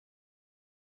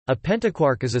A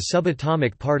pentaquark is a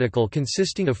subatomic particle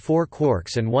consisting of 4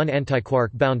 quarks and 1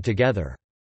 antiquark bound together.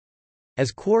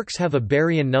 As quarks have a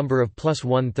baryon number of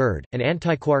 +1/3, and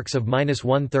antiquarks of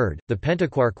 -1/3, the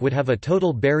pentaquark would have a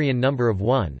total baryon number of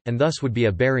 1, and thus would be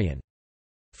a baryon.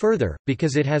 Further,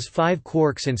 because it has 5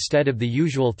 quarks instead of the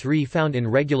usual 3 found in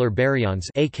regular baryons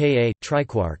aka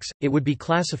triquarks, it would be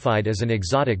classified as an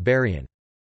exotic baryon.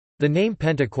 The name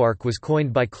pentaquark was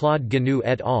coined by Claude Ganu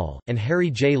et al. And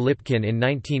Harry J. Lipkin in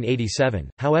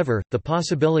 1987, however, the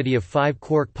possibility of 5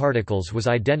 quark particles was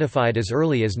identified as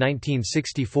early as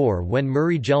 1964 when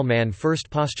Murray Gell-Mann first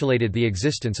postulated the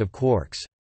existence of quarks.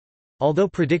 Although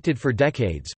predicted for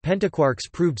decades, pentaquarks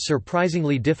proved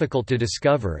surprisingly difficult to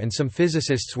discover, and some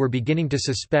physicists were beginning to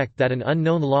suspect that an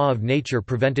unknown law of nature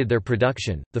prevented their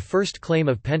production. The first claim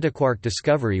of pentaquark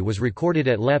discovery was recorded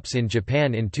at LHCb in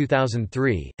Japan in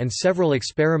 2003, and several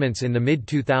experiments in the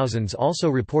mid-2000s also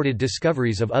reported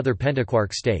discoveries of other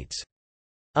pentaquark states.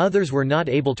 Others were not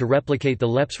able to replicate the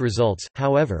LHCb results,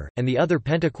 however, and the other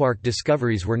pentaquark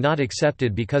discoveries were not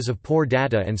accepted because of poor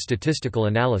data and statistical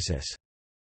analysis.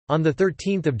 On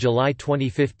 13 July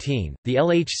 2015, the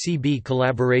LHCb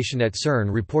collaboration at CERN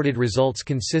reported results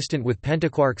consistent with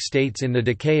pentaquark states in the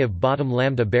decay of bottom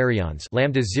lambda baryons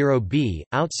lambda 0b.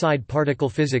 Outside particle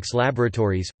physics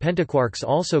laboratories, pentaquarks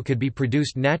also could be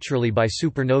produced naturally by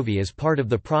supernovae as part of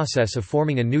the process of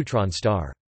forming a neutron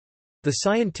star. The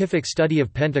scientific study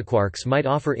of pentaquarks might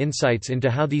offer insights into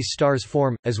how these stars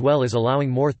form, as well as allowing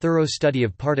more thorough study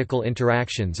of particle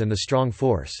interactions and the strong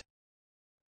force.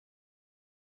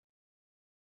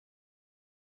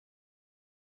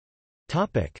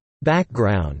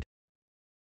 Background.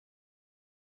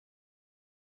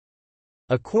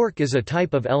 A quark is a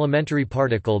type of elementary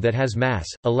particle that has mass,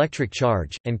 electric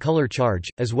charge, and color charge,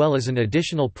 as well as an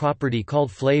additional property called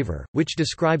flavor, which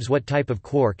describes what type of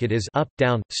quark it is: up,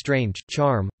 down, strange,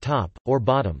 charm, top, or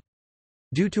bottom.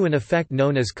 Due to an effect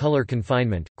known as color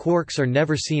confinement, quarks are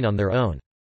never seen on their own.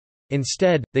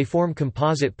 Instead, they form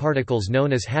composite particles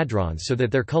known as hadrons so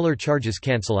that their color charges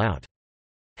cancel out.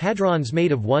 Hadrons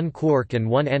made of 1 quark and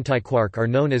 1 antiquark are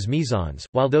known as mesons,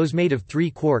 while those made of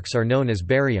 3 quarks are known as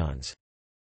baryons.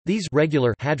 These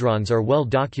regular hadrons are well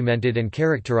documented and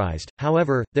characterized,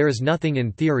 however, there is nothing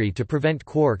in theory to prevent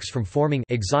quarks from forming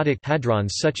exotic hadrons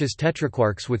such as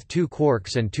tetraquarks with 2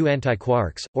 quarks and 2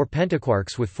 antiquarks, or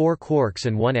pentaquarks with 4 quarks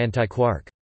and 1 antiquark.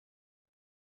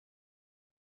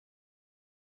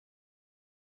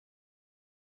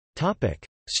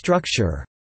 Structure.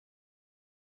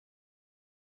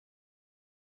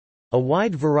 A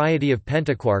wide variety of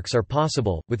pentaquarks are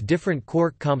possible, with different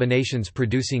quark combinations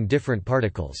producing different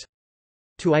particles.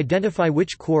 To identify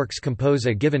which quarks compose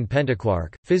a given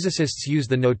pentaquark, physicists use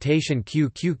the notation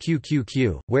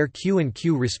QQQQQ, where Q and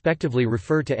Q respectively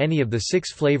refer to any of the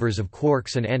 6 flavors of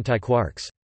quarks and antiquarks.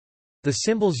 The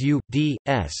symbols U, D,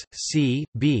 S, C,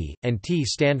 B, and T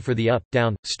stand for the up,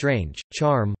 down, strange,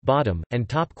 charm, bottom, and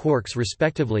top quarks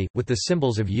respectively, with the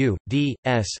symbols of U, D,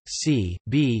 S, C,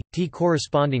 B, T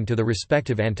corresponding to the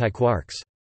respective antiquarks.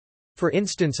 For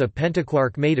instance, a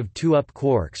pentaquark made of 2 up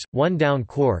quarks, 1 down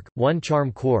quark, 1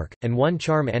 charm quark, and 1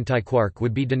 charm antiquark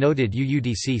would be denoted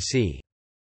UUDCC.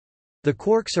 The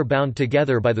quarks are bound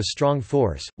together by the strong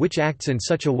force, which acts in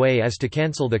such a way as to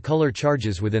cancel the color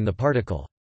charges within the particle.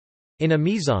 In a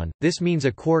meson, this means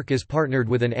a quark is partnered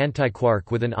with an antiquark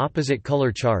with an opposite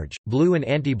color charge, blue and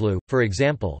antiblue, for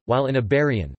example, while in a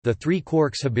baryon, the 3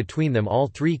 quarks have between them all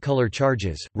 3 color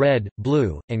charges, red,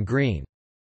 blue, and green.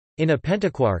 In a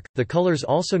pentaquark, the colors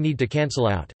also need to cancel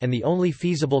out, and the only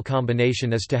feasible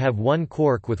combination is to have 1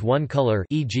 quark with 1 color,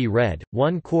 e.g. red,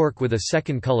 1 quark with a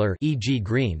second color, e.g.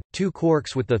 green, 2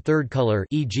 quarks with the third color,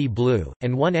 e.g. blue,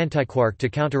 and 1 antiquark to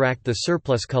counteract the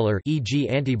surplus color, e.g.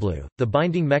 antiblue. The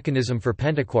binding mechanism for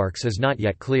pentaquarks is not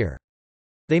yet clear.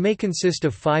 They may consist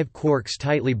of 5 quarks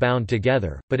tightly bound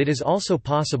together, but it is also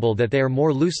possible that they are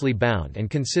more loosely bound and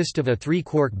consist of a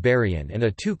 3-quark baryon and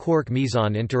a 2-quark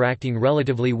meson interacting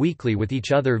relatively weakly with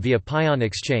each other via pion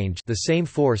exchange, the same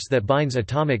force that binds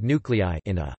atomic nuclei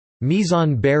in a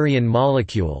meson-baryon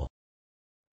molecule.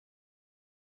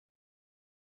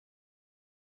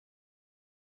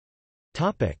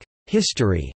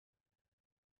 History.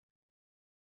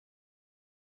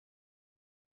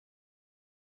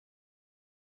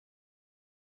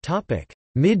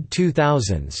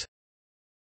 Mid-2000s.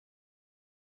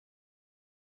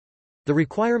 The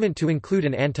requirement to include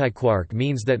an antiquark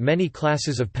means that many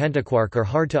classes of pentaquark are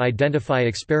hard to identify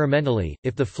experimentally.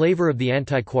 If the flavor of the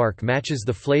antiquark matches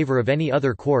the flavor of any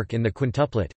other quark in the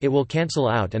quintuplet, it will cancel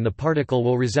out and the particle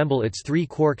will resemble its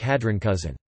 3-quark hadron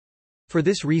cousin. For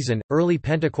this reason, early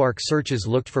pentaquark searches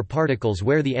looked for particles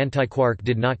where the antiquark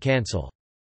did not cancel.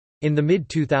 In the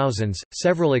mid-2000s,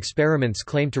 several experiments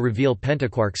claimed to reveal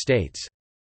pentaquark states.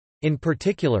 In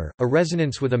particular, a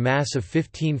resonance with a mass of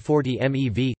 1540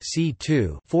 MeV,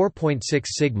 C2 4.6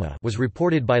 sigma was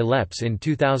reported by LHCb in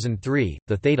 2003,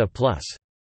 the theta plus.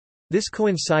 This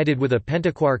coincided with a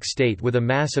pentaquark state with a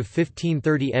mass of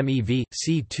 1530 MeV,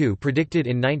 C2 predicted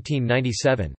in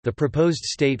 1997. The proposed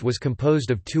state was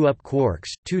composed of 2 up quarks,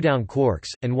 2 down quarks,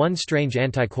 and 1 strange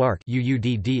antiquark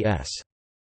UUDDS.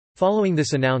 Following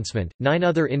this announcement, 9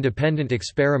 other independent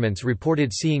experiments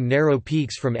reported seeing narrow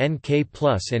peaks from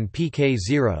Nk+ and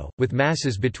pK0, with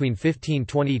masses between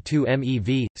 1522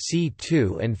 MeV,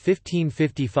 C2 and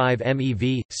 1555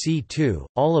 MeV, C2,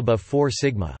 all above 4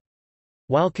 sigma.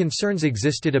 While concerns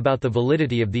existed about the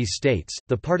validity of these states,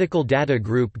 the Particle Data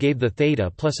Group gave the theta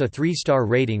plus a 3-star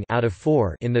rating out of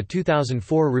 4 in the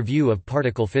 2004 Review of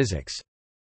Particle Physics.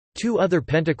 2 other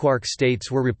pentaquark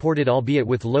states were reported, albeit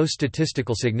with low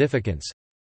statistical significance.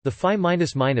 The Phi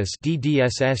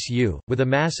DDSSU, with a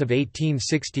mass of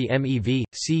 1860 MeV,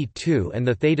 C2, and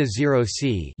the Theta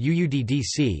 0c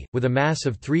UUDDC, with a mass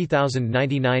of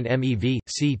 3099 MeV,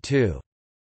 C2.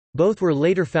 Both were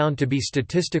later found to be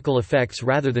statistical effects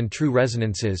rather than true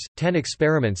resonances. 10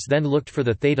 experiments then looked for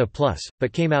the theta plus,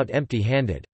 but came out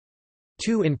empty-handed.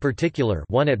 2 in particular,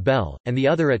 one at Bell, and the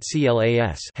other at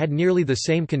CLAS, had nearly the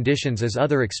same conditions as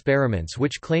other experiments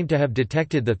which claimed to have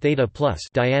detected the theta plus,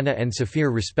 Diana and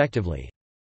Saphir respectively.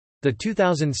 The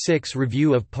 2006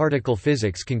 Review of Particle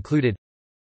Physics concluded,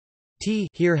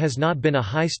 Here has not been a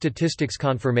high statistics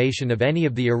confirmation of any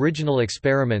of the original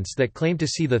experiments that claim to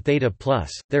see the theta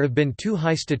plus. There have been 2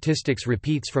 high statistics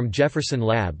repeats from Jefferson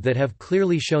Lab that have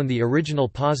clearly shown the original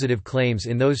positive claims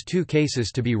in those 2 cases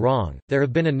to be wrong. There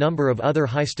have been a number of other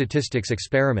high statistics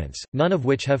experiments, none of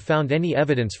which have found any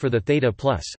evidence for the theta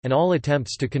plus, and all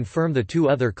attempts to confirm the 2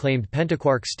 other claimed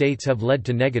pentaquark states have led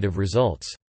to negative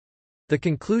results. The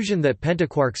conclusion that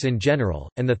pentaquarks in general,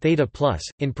 and the theta plus,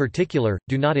 in particular,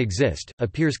 do not exist,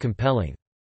 appears compelling.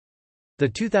 The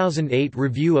 2008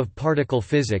 Review of Particle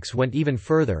Physics went even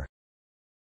further.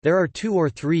 There are 2 or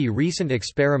 3 recent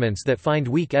experiments that find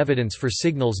weak evidence for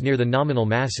signals near the nominal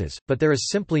masses, but there is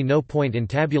simply no point in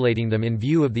tabulating them in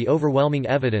view of the overwhelming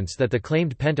evidence that the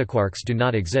claimed pentaquarks do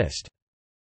not exist.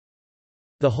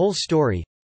 The whole story,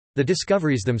 the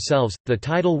discoveries themselves, the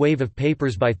tidal wave of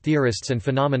papers by theorists and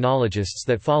phenomenologists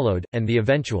that followed, and the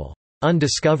eventual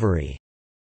undiscovery,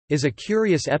 is a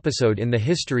curious episode in the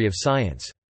history of science.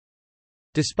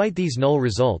 Despite these null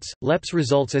results, LHCb's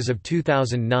results as of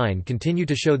 2009 continue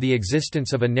to show the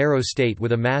existence of a narrow state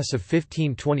with a mass of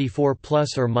 1524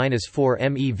 plus or minus 4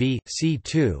 MeV,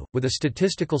 C2, with a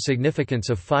statistical significance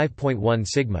of 5.1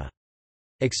 sigma.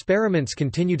 Experiments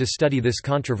continue to study this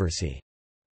controversy.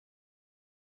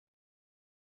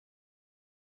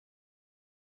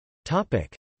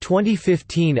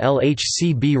 2015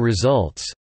 LHCb results.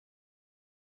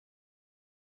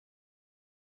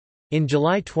 In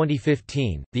July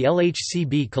 2015, the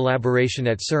LHCb collaboration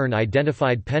at CERN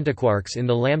identified pentaquarks in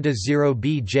the lambda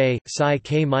 0b J psi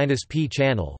k-p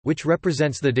channel, which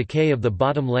represents the decay of the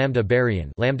bottom lambda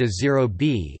baryon lambda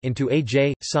 0b into a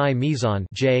J psi meson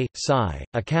J psi,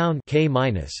 a kaon k-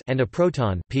 and a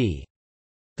proton p.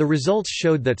 The results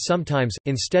showed that sometimes,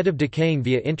 instead of decaying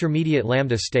via intermediate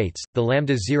lambda states, the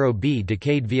lambda 0b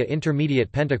decayed via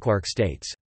intermediate pentaquark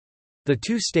states. The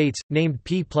 2 states, named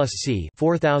P plus C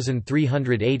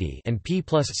 4380 and P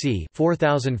plus C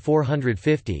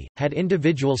 4450, had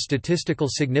individual statistical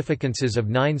significances of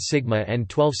 9 sigma and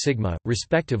 12 sigma,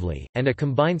 respectively, and a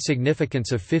combined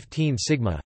significance of 15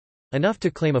 sigma—enough to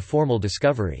claim a formal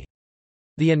discovery.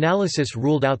 The analysis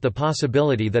ruled out the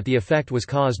possibility that the effect was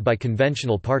caused by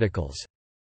conventional particles.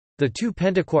 The 2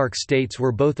 pentaquark states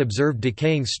were both observed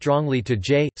decaying strongly to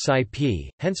J psi p,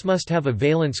 hence must have a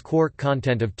valence quark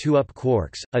content of 2 up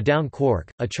quarks, a down quark,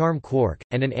 a charm quark,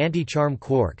 and an anti-charm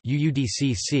quark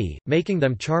UUDCC, making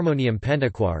them charmonium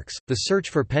pentaquarks. The search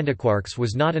for pentaquarks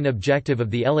was not an objective of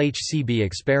the LHCb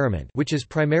experiment, which is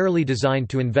primarily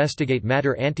designed to investigate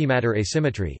matter-antimatter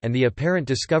asymmetry, and the apparent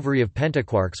discovery of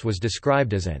pentaquarks was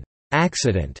described as an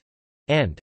accident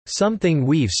and something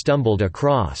we've stumbled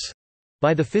across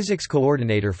by the physics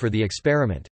coordinator for the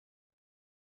experiment.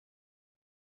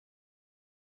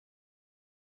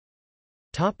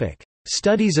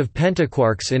 Studies of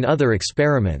pentaquarks in other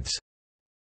experiments.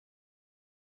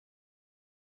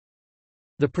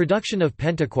 The production of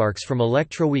pentaquarks from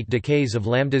electroweak decays of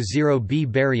lambda 0b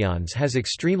baryons has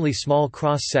extremely small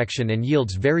cross-section and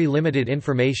yields very limited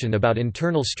information about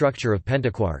internal structure of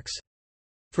pentaquarks.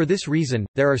 For this reason,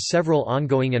 there are several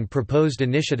ongoing and proposed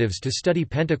initiatives to study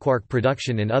pentaquark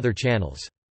production in other channels.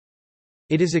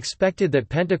 It is expected that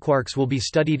pentaquarks will be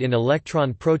studied in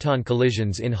electron-proton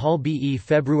collisions in Hall BE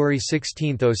February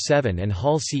 16, 07 and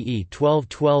Hall CE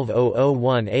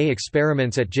 12-12-001A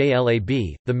experiments at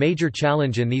JLAB. The major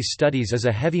challenge in these studies is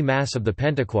a heavy mass of the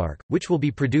pentaquark, which will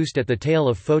be produced at the tail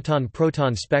of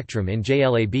photon-proton spectrum in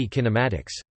JLAB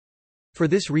kinematics. For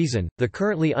this reason, the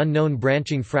currently unknown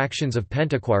branching fractions of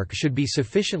pentaquark should be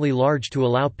sufficiently large to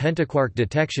allow pentaquark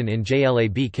detection in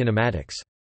JLAB kinematics.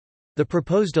 The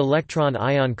proposed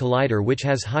electron-ion collider, which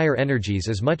has higher energies,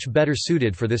 is much better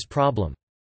suited for this problem.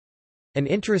 An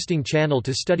interesting channel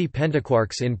to study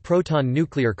pentaquarks in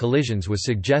proton-nuclear collisions was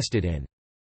suggested in.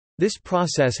 This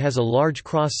process has a large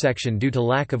cross-section due to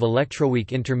lack of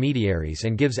electroweak intermediaries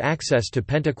and gives access to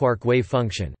pentaquark wave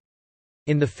function.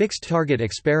 In the fixed target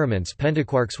experiments,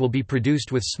 pentaquarks will be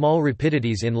produced with small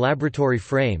rapidities in laboratory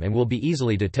frame and will be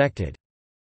easily detected.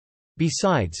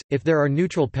 Besides, if there are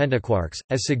neutral pentaquarks,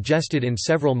 as suggested in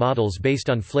several models based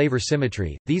on flavor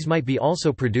symmetry, these might be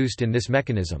also produced in this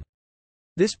mechanism.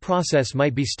 This process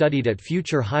might be studied at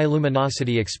future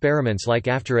high-luminosity experiments like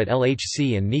after at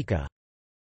LHC and NICA.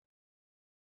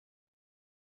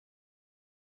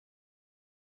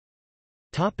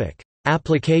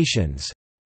 Applications.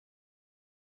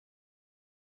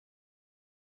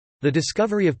 The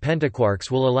discovery of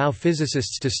pentaquarks will allow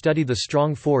physicists to study the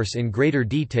strong force in greater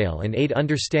detail and aid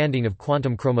understanding of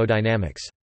quantum chromodynamics.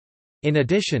 In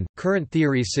addition, current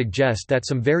theories suggest that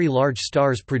some very large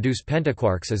stars produce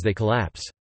pentaquarks as they collapse.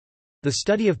 The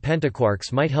study of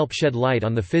pentaquarks might help shed light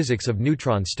on the physics of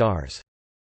neutron stars.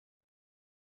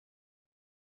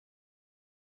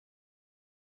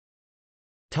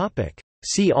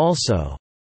 See also: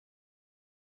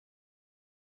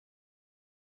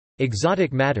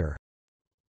 exotic matter,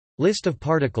 list of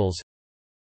particles,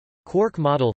 quark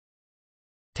model,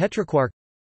 tetraquark,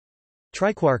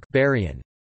 triquark, baryon.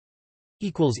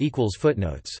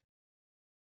 Footnotes